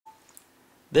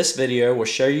This video will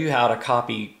show you how to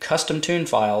copy custom tune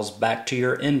files back to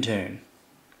your Intune.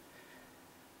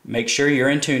 Make sure your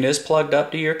Intune is plugged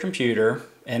up to your computer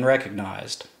and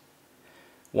recognized.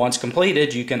 Once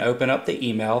completed, you can open up the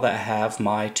email that have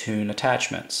my tune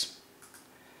attachments.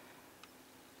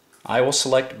 I will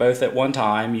select both at one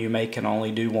time. You can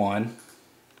only do one.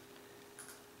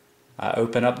 I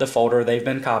open up the folder they've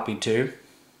been copied to.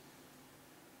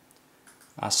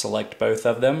 I select both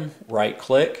of them, right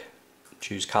click,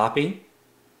 choose copy,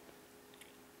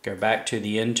 go back to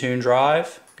the Intune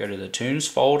drive, go to the tunes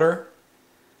folder,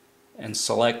 and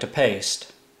select a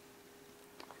paste.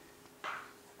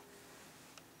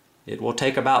 It will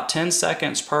take about 10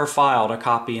 seconds per file to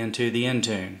copy into the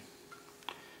Intune.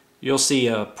 You'll see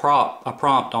a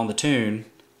prompt on the tuner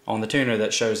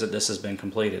that shows that this has been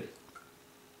completed.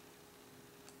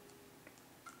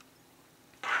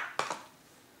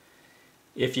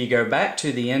 If you go back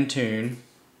to the Intune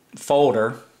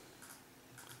folder,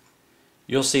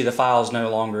 you'll see the files no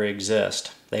longer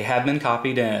exist. They have been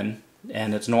copied in,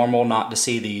 and it's normal not to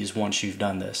see these once you've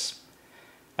done this.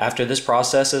 After this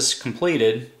process is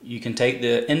completed, you can take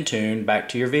the Intune back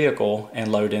to your vehicle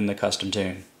and load in the custom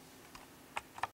tune.